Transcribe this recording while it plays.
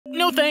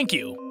No thank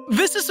you.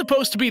 This is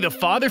supposed to be the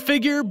father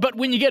figure, but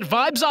when you get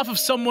vibes off of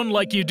someone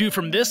like you do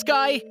from this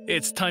guy,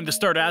 it's time to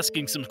start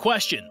asking some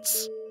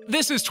questions.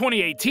 This is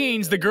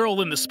 2018's The Girl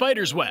in the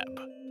Spider's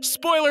Web.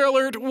 Spoiler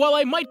alert, while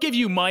I might give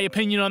you my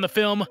opinion on the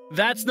film,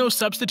 that's no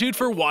substitute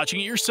for watching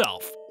it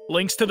yourself.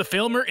 Links to the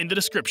film are in the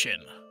description.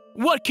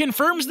 What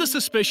confirms the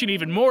suspicion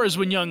even more is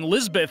when young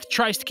Lisbeth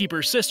tries to keep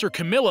her sister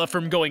Camilla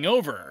from going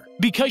over,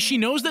 because she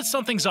knows that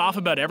something's off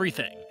about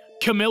everything.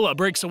 Camilla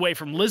breaks away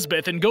from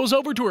Lisbeth and goes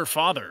over to her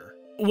father.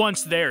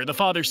 Once there, the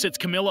father sits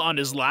Camilla on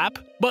his lap,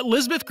 but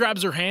Lisbeth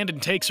grabs her hand and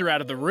takes her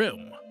out of the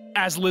room.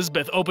 As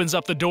Lisbeth opens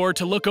up the door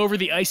to look over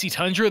the icy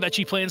tundra that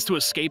she plans to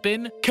escape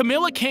in,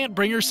 Camilla can't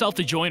bring herself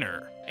to join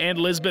her, and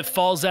Lisbeth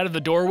falls out of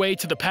the doorway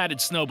to the padded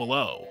snow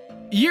below.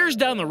 Years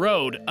down the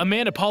road, a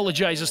man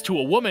apologizes to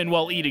a woman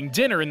while eating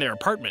dinner in their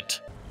apartment.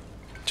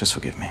 Just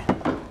forgive me.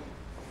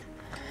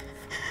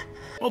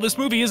 Well, this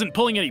movie isn't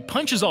pulling any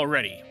punches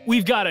already.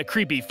 We've got a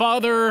creepy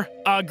father,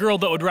 a girl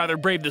that would rather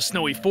brave the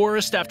snowy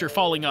forest after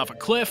falling off a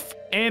cliff,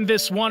 and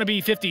this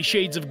wannabe 50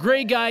 Shades of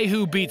Grey guy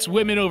who beats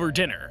women over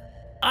dinner.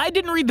 I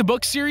didn't read the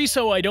book series,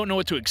 so I don't know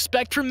what to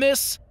expect from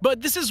this,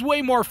 but this is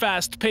way more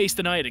fast-paced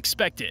than I had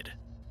expected.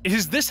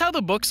 Is this how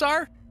the books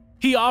are?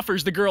 He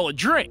offers the girl a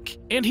drink,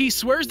 and he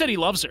swears that he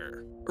loves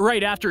her.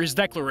 Right after his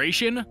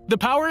declaration, the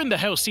power in the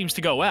house seems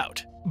to go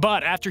out.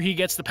 But after he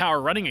gets the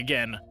power running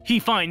again, he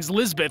finds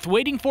Lisbeth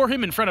waiting for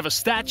him in front of a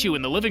statue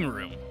in the living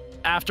room.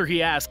 After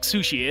he asks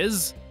who she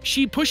is,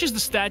 she pushes the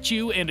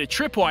statue and a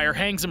tripwire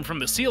hangs him from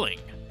the ceiling.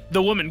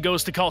 The woman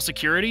goes to call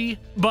security,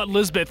 but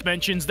Lisbeth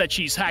mentions that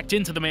she's hacked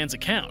into the man's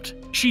account.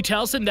 She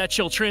tells him that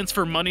she'll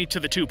transfer money to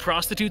the 2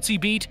 prostitutes he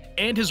beat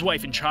and his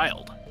wife and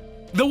child.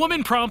 The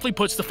woman promptly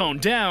puts the phone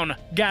down,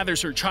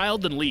 gathers her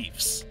child, and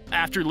leaves.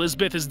 After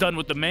Lisbeth is done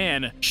with the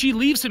man, she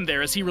leaves him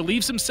there as he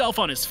relieves himself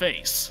on his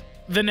face.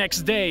 The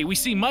next day, we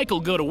see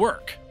Mikael go to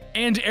work,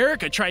 and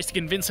Erica tries to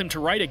convince him to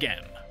write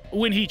again.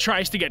 When he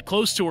tries to get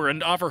close to her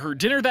and offer her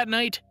dinner that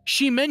night,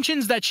 she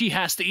mentions that she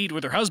has to eat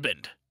with her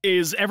husband.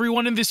 Is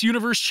everyone in this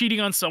universe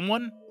cheating on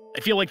someone?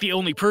 I feel like the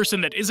only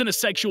person that isn't a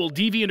sexual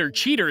deviant or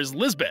cheater is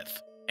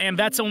Lisbeth. And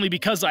that's only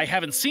because I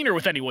haven't seen her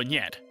with anyone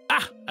yet.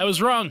 Ah, I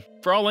was wrong.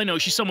 For all I know,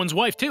 she's someone's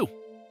wife too.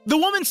 The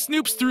woman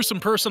snoops through some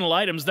personal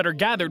items that are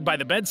gathered by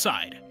the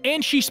bedside,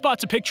 and she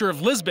spots a picture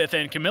of Lisbeth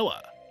and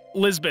Camilla.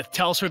 Lisbeth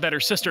tells her that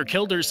her sister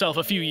killed herself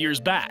a few years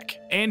back,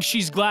 and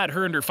she's glad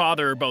her and her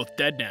father are both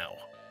dead now.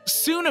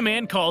 Soon a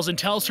man calls and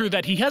tells her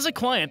that he has a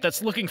client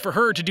that's looking for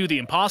her to do the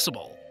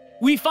impossible.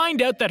 We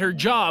find out that her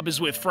job is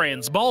with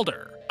Franz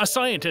Balder, a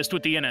scientist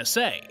with the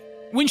NSA.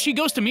 When she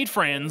goes to meet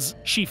Franz,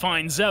 she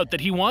finds out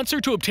that he wants her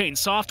to obtain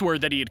software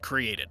that he had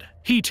created.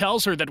 He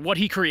tells her that what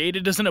he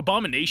created is an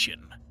abomination,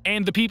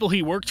 and the people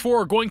he worked for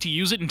are going to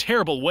use it in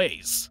terrible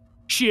ways.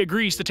 She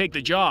agrees to take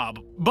the job,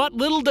 but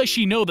little does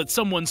she know that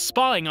someone's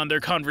spying on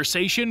their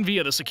conversation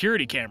via the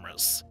security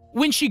cameras.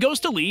 When she goes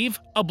to leave,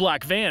 a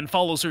black van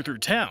follows her through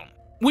town.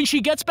 When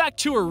she gets back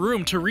to her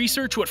room to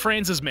research what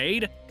Franz has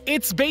made,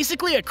 it's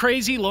basically a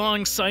crazy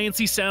long,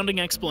 sciencey sounding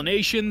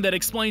explanation that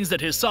explains that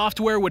his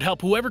software would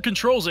help whoever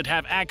controls it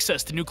have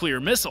access to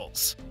nuclear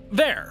missiles.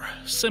 There,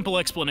 simple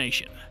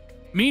explanation.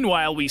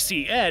 Meanwhile, we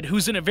see Ed,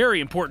 who's in a very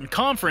important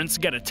conference,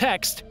 get a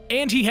text,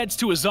 and he heads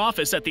to his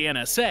office at the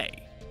NSA.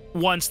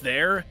 Once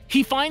there,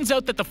 he finds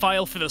out that the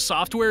file for the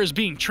software is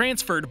being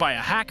transferred by a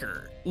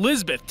hacker,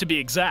 Lisbeth to be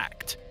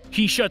exact.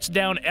 He shuts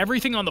down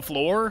everything on the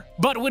floor,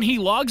 but when he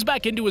logs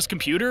back into his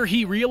computer,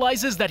 he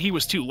realizes that he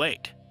was too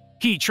late.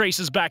 He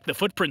traces back the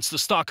footprints to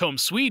Stockholm,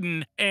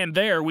 Sweden, and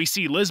there we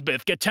see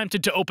Lisbeth get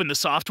tempted to open the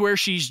software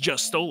she's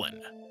just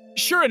stolen.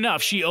 Sure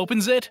enough, she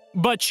opens it,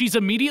 but she's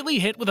immediately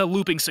hit with a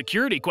looping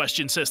security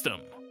question system.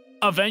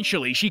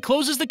 Eventually, she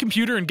closes the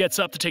computer and gets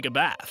up to take a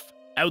bath.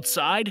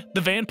 Outside,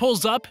 the van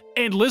pulls up,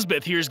 and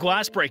Lisbeth hears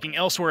glass breaking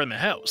elsewhere in the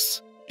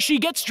house. She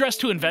gets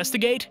dressed to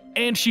investigate,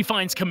 and she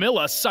finds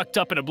Camilla sucked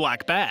up in a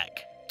black bag.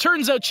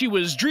 Turns out she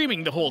was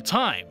dreaming the whole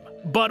time,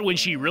 but when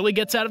she really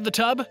gets out of the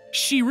tub,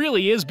 she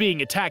really is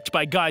being attacked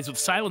by guys with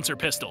silencer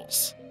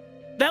pistols.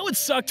 That would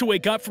suck to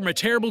wake up from a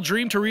terrible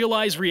dream to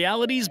realize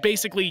reality's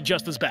basically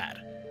just as bad.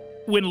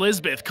 When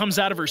Lisbeth comes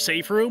out of her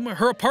safe room,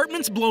 her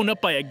apartment's blown up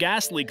by a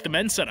gas leak the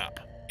men set up,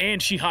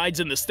 and she hides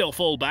in the still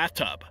full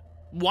bathtub.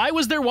 Why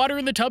was there water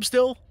in the tub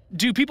still?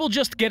 Do people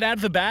just get out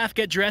of the bath,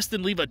 get dressed,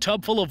 and leave a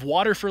tub full of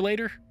water for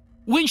later?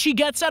 When she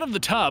gets out of the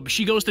tub,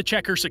 she goes to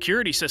check her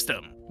security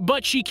system,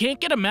 but she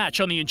can't get a match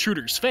on the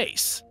intruder's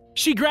face.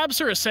 She grabs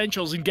her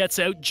essentials and gets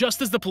out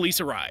just as the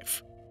police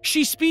arrive.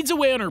 She speeds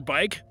away on her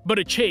bike, but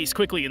a chase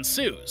quickly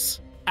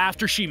ensues.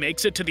 After she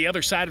makes it to the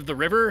other side of the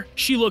river,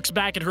 she looks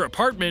back at her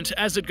apartment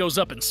as it goes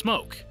up in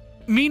smoke.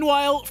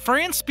 Meanwhile,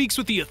 Franz speaks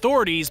with the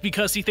authorities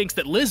because he thinks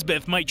that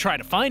Lisbeth might try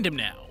to find him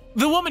now.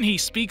 The woman he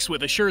speaks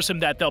with assures him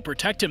that they'll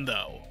protect him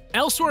though.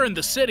 Elsewhere in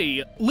the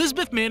city,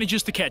 Lisbeth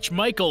manages to catch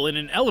Mikael in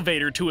an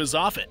elevator to his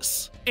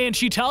office, and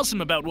she tells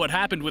him about what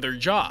happened with her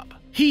job.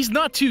 He's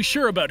not too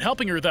sure about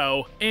helping her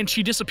though, and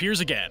she disappears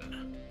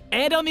again.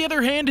 Ed, on the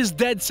other hand, is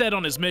dead set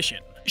on his mission.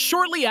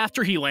 Shortly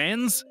after he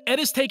lands, Ed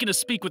is taken to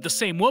speak with the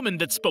same woman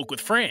that spoke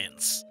with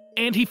Franz.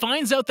 and he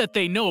finds out that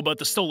they know about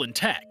the stolen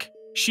tech.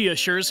 She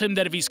assures him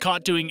that if he's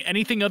caught doing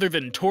anything other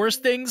than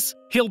tourist things,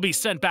 he'll be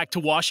sent back to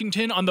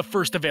Washington on the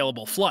first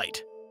available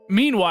flight.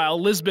 Meanwhile,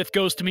 Lisbeth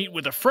goes to meet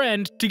with a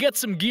friend to get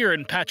some gear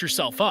and patch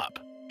herself up.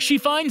 She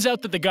finds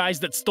out that the guys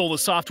that stole the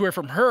software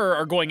from her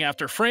are going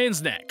after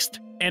Franz next,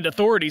 and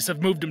authorities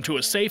have moved him to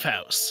a safe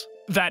house.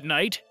 That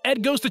night,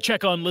 Ed goes to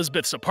check on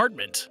Lisbeth's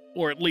apartment,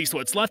 or at least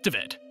what's left of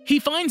it. He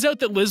finds out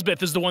that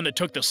Lisbeth is the one that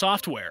took the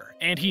software,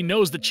 and he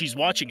knows that she's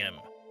watching him.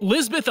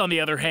 Lisbeth, on the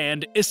other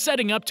hand, is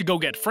setting up to go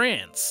get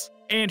Franz,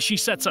 and she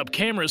sets up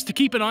cameras to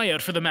keep an eye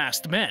out for the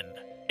masked men.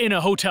 In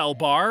a hotel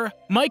bar,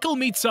 Mikael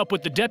meets up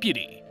with the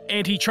deputy,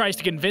 and he tries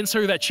to convince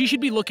her that she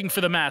should be looking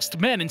for the masked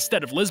men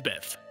instead of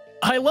Lisbeth.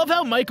 I love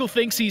how Mikael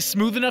thinks he's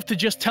smooth enough to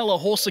just tell a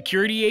whole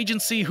security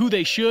agency who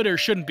they should or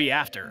shouldn't be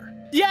after.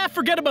 Yeah,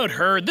 forget about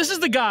her, this is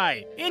the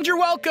guy, and you're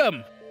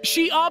welcome!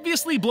 She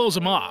obviously blows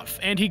him off,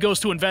 and he goes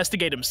to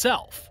investigate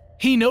himself.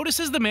 He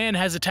notices the man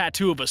has a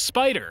tattoo of a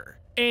spider,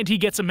 and he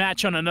gets a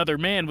match on another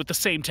man with the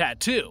same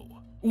tattoo.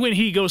 When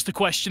he goes to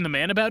question the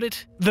man about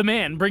it, the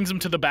man brings him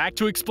to the back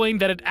to explain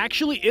that it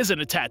actually isn't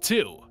a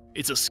tattoo,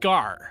 it's a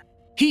scar.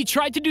 He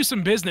tried to do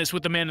some business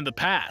with the man in the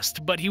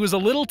past, but he was a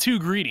little too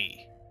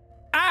greedy.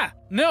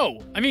 No,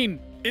 I mean,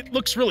 it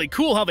looks really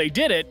cool how they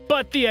did it,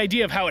 but the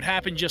idea of how it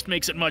happened just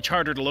makes it much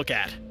harder to look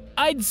at.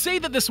 I'd say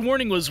that this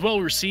warning was well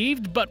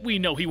received, but we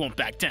know he won't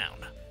back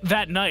down.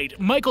 That night,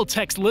 Mikael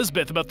texts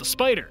Lisbeth about the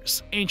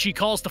spiders, and she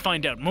calls to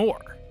find out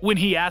more. When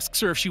he asks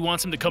her if she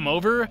wants him to come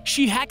over,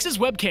 she hacks his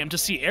webcam to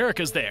see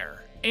Erica's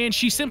there, and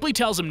she simply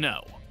tells him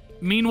no.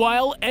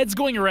 Meanwhile, Ed's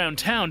going around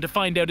town to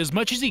find out as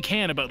much as he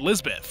can about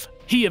Lisbeth.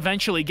 He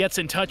eventually gets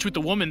in touch with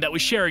the woman that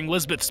was sharing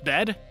Lisbeth's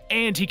bed,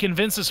 and he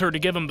convinces her to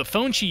give him the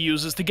phone she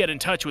uses to get in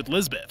touch with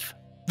Lisbeth.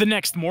 The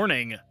next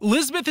morning,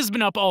 Lisbeth has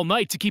been up all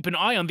night to keep an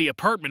eye on the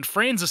apartment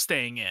Franz is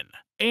staying in,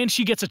 and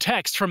she gets a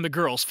text from the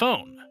girl's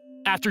phone.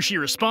 After she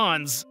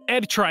responds,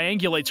 Ed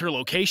triangulates her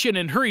location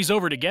and hurries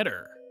over to get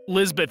her.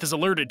 Lisbeth is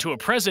alerted to a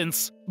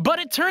presence, but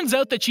it turns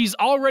out that she's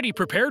already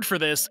prepared for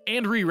this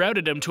and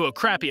rerouted him to a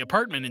crappy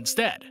apartment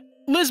instead.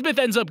 Lisbeth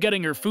ends up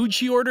getting her food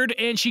she ordered,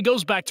 and she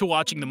goes back to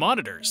watching the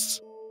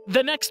monitors.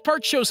 The next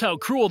part shows how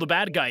cruel the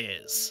bad guy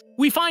is.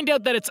 We find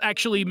out that it's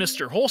actually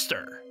Mr.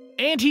 Holster,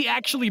 and he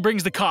actually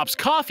brings the cops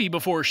coffee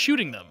before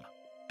shooting them.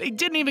 They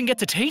didn't even get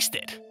to taste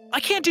it. I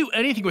can't do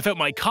anything without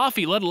my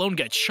coffee, let alone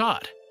get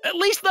shot. At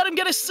least let him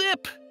get a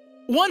sip!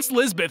 Once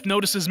Lisbeth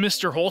notices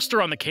Mr.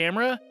 Holster on the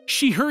camera,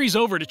 she hurries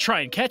over to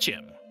try and catch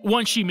him.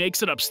 Once she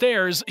makes it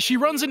upstairs, she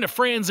runs into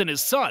Franz and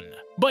his son,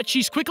 but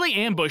she's quickly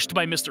ambushed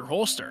by Mr.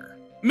 Holster.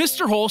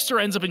 Mr. Holster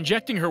ends up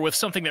injecting her with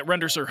something that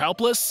renders her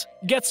helpless,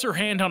 gets her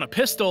hand on a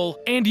pistol,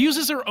 and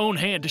uses her own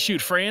hand to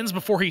shoot Franz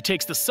before he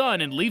takes the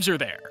son and leaves her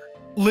there.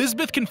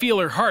 Lisbeth can feel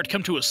her heart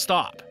come to a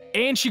stop,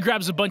 and she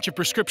grabs a bunch of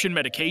prescription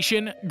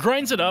medication,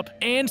 grinds it up,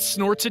 and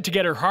snorts it to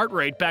get her heart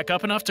rate back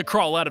up enough to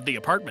crawl out of the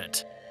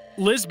apartment.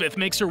 Lisbeth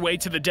makes her way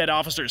to the dead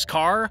officer's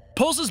car,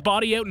 pulls his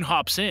body out and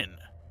hops in.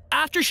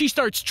 After she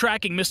starts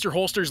tracking Mr.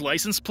 Holster's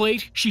license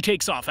plate, she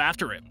takes off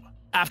after him.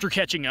 After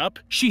catching up,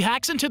 she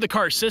hacks into the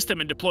car's system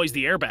and deploys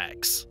the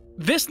airbags.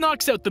 This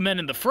knocks out the men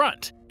in the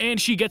front,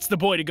 and she gets the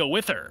boy to go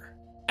with her.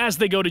 As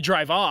they go to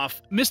drive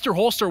off, Mr.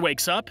 Holster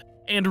wakes up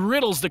and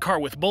riddles the car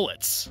with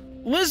bullets.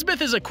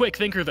 Lisbeth is a quick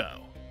thinker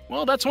though.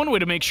 Well, that's one way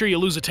to make sure you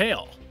lose a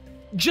tail.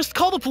 Just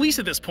call the police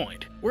at this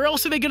point. Where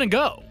else are they gonna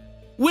go?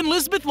 When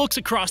Lisbeth looks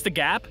across the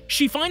gap,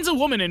 she finds a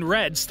woman in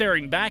red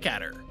staring back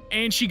at her,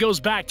 and she goes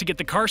back to get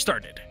the car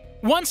started.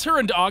 Once her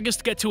and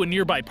August get to a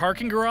nearby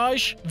parking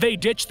garage, they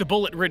ditch the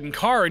bullet-ridden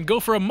car and go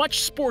for a much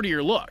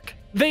sportier look.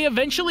 They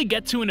eventually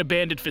get to an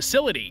abandoned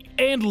facility,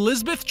 and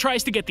Lisbeth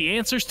tries to get the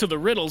answers to the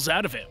riddles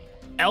out of him.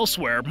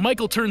 Elsewhere,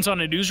 Mikael turns on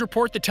a news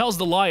report that tells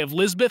the lie of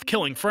Lisbeth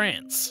killing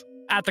Franz.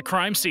 At the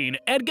crime scene,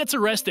 Ed gets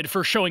arrested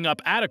for showing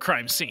up at a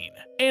crime scene,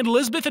 and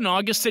Lisbeth and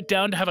August sit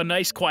down to have a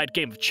nice quiet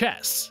game of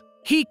chess.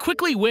 He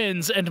quickly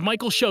wins, and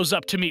Mikael shows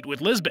up to meet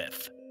with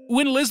Lisbeth.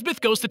 When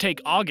Lisbeth goes to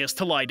take August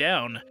to lie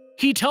down,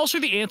 he tells her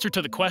the answer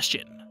to the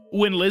question.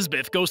 When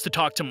Lisbeth goes to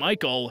talk to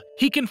Mikael,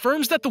 he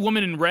confirms that the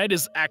woman in red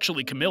is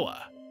actually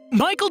Camilla.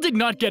 Mikael did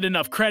not get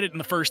enough credit in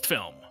the first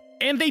film,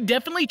 and they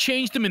definitely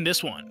changed him in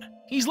this one.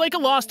 He's like a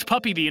lost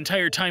puppy the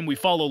entire time we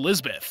follow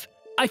Lisbeth.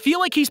 I feel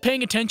like he's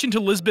paying attention to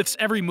Lisbeth's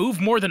every move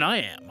more than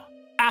I am.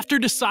 After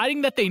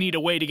deciding that they need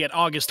a way to get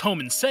August home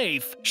and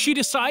safe, she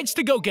decides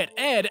to go get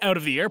Ed out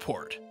of the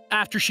airport.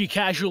 After she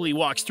casually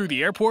walks through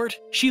the airport,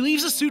 she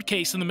leaves a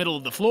suitcase in the middle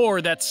of the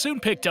floor that's soon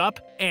picked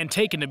up and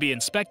taken to be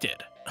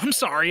inspected. I'm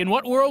sorry, in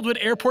what world would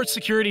airport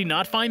security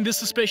not find this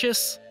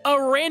suspicious? A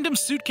random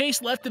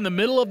suitcase left in the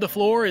middle of the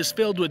floor is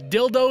filled with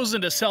dildos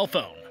and a cell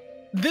phone.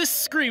 This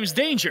screams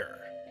danger.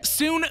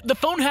 Soon, the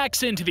phone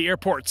hacks into the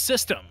airport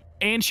system,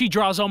 and she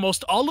draws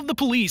almost all of the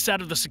police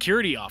out of the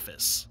security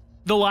office.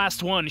 The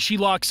last one she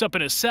locks up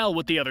in a cell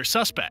with the other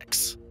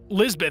suspects.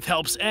 Lisbeth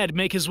helps Ed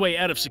make his way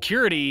out of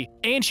security,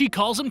 and she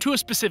calls him to a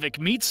specific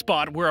meet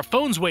spot where a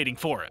phone's waiting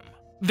for him.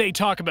 They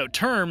talk about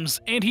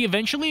terms, and he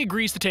eventually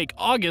agrees to take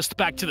August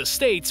back to the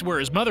States where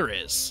his mother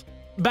is.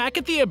 Back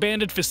at the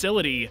abandoned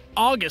facility,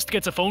 August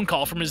gets a phone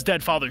call from his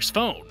dead father's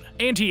phone,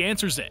 and he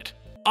answers it.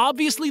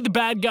 Obviously, the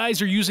bad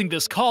guys are using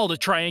this call to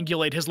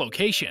triangulate his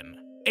location.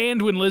 And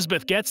when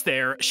Lisbeth gets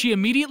there, she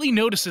immediately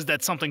notices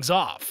that something's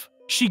off.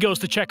 She goes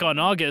to check on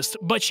August,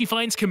 but she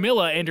finds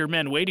Camilla and her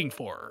men waiting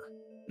for her.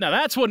 Now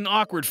that's what an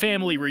awkward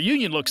family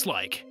reunion looks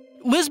like.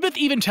 Lisbeth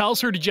even tells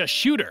her to just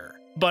shoot her,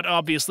 but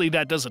obviously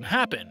that doesn't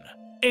happen.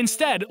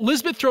 Instead,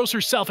 Lisbeth throws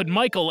herself and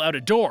Mikael out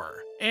a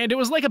door, and it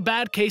was like a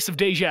bad case of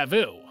deja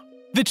vu.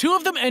 The two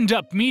of them end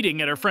up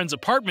meeting at her friend's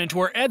apartment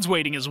where Ed's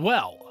waiting as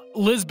well.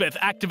 Lisbeth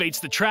activates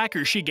the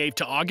tracker she gave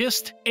to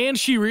August, and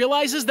she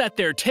realizes that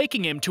they're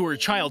taking him to her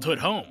childhood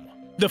home.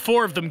 The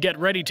four of them get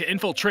ready to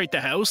infiltrate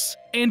the house,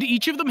 and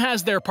each of them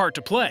has their part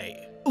to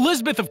play.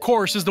 Lisbeth, of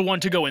course, is the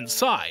one to go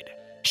inside.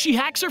 She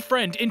hacks her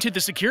friend into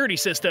the security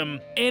system,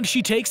 and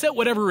she takes out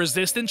whatever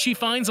resistance she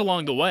finds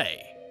along the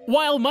way.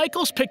 While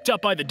Mikael's picked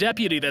up by the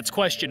deputy that's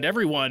questioned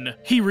everyone,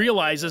 he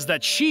realizes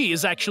that she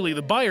is actually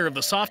the buyer of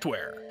the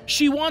software.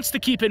 She wants to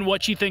keep in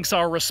what she thinks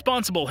are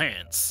responsible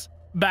hands.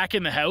 Back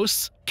in the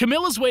house,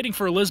 Camilla's waiting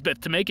for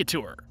Lisbeth to make it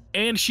to her,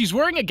 and she's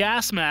wearing a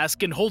gas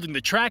mask and holding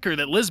the tracker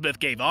that Lisbeth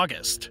gave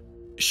August.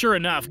 Sure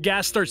enough,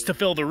 gas starts to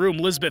fill the room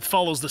Lisbeth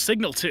follows the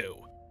signal to,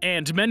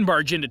 and men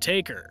barge in to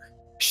take her.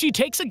 She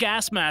takes a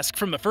gas mask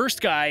from the first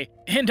guy,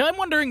 and I'm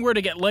wondering where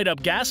to get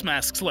light-up gas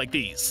masks like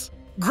these.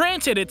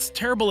 Granted, it's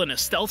terrible in a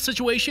stealth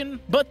situation,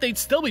 but they'd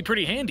still be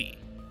pretty handy.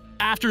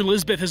 After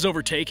Lisbeth is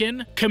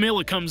overtaken,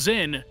 Camilla comes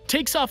in,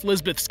 takes off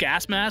Lisbeth's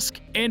gas mask,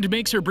 and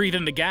makes her breathe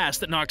in the gas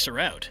that knocks her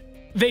out.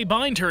 They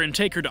bind her and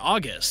take her to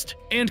August,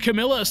 and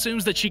Camilla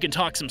assumes that she can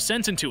talk some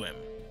sense into him.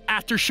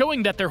 After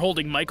showing that they're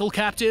holding Mikael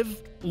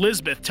captive,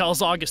 Lisbeth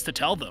tells August to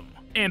tell them,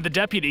 and the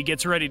deputy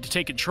gets ready to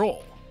take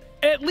control.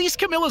 At least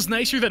Camilla's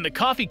nicer than the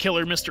coffee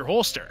killer Mr.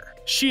 Holster.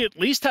 She at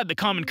least had the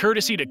common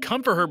courtesy to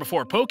comfort her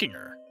before poking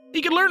her.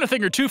 He could learn a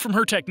thing or two from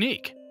her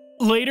technique.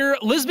 Later,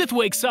 Lisbeth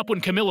wakes up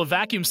when Camilla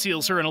vacuum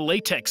seals her in a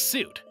latex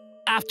suit.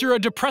 After a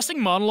depressing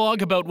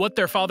monologue about what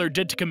their father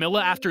did to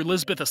Camilla after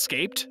Lisbeth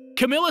escaped,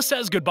 Camilla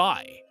says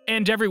goodbye,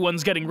 and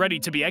everyone's getting ready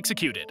to be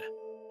executed.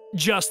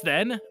 Just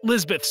then,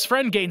 Lisbeth's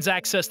friend gains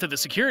access to the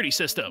security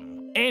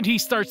system, and he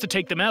starts to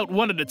take them out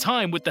one at a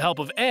time with the help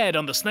of Ed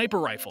on the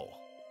sniper rifle.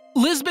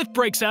 Lisbeth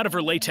breaks out of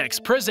her latex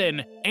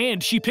prison,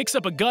 and she picks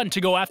up a gun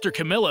to go after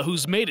Camilla,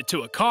 who's made it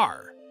to a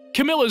car.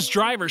 Camilla's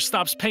driver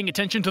stops paying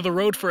attention to the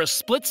road for a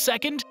split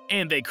second,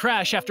 and they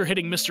crash after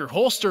hitting Mr.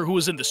 Holster, who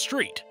is in the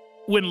street.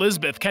 When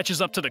Lisbeth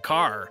catches up to the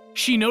car,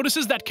 she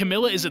notices that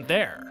Camilla isn't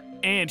there,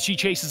 and she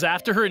chases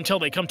after her until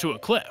they come to a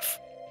cliff.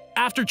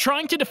 After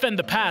trying to defend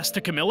the past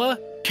to Camilla,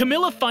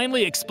 Camilla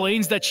finally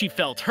explains that she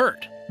felt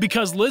hurt,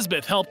 because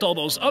Lisbeth helped all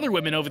those other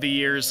women over the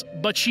years,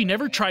 but she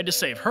never tried to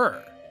save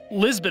her.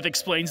 Lisbeth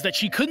explains that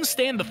she couldn't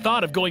stand the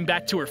thought of going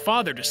back to her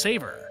father to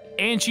save her,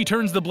 and she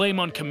turns the blame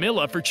on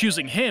Camilla for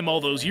choosing him all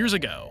those years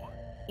ago.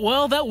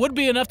 Well, that would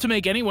be enough to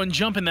make anyone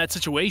jump in that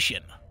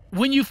situation.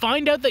 When you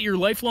find out that your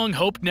lifelong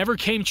hope never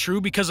came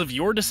true because of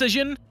your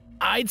decision,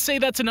 I'd say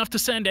that's enough to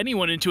send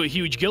anyone into a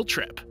huge guilt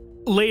trip.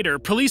 Later,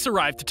 police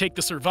arrive to take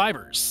the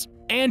survivors,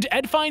 and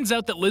Ed finds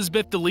out that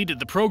Lisbeth deleted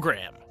the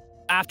program.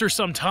 After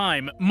some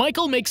time,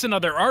 Mikael makes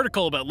another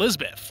article about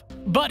Lisbeth,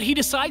 but he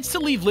decides to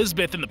leave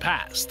Lisbeth in the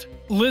past.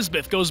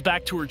 Lisbeth goes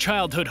back to her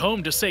childhood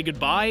home to say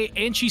goodbye,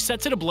 and she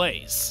sets it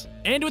ablaze.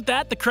 And with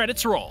that, the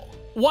credits roll.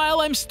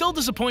 While I'm still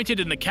disappointed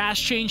in the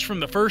cast change from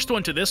the first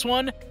one to this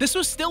one, this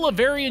was still a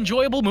very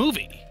enjoyable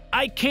movie.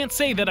 I can't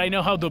say that I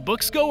know how the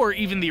books go or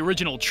even the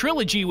original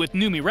trilogy with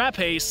Noomi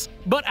Rapace,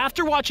 but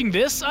after watching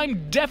this,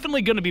 I'm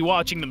definitely going to be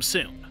watching them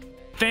soon.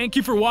 Thank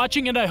you for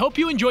watching, and I hope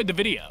you enjoyed the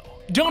video.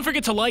 Don't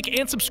forget to like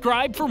and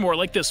subscribe for more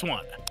like this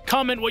one.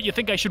 Comment what you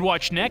think I should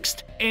watch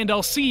next, and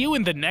I'll see you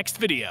in the next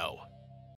video.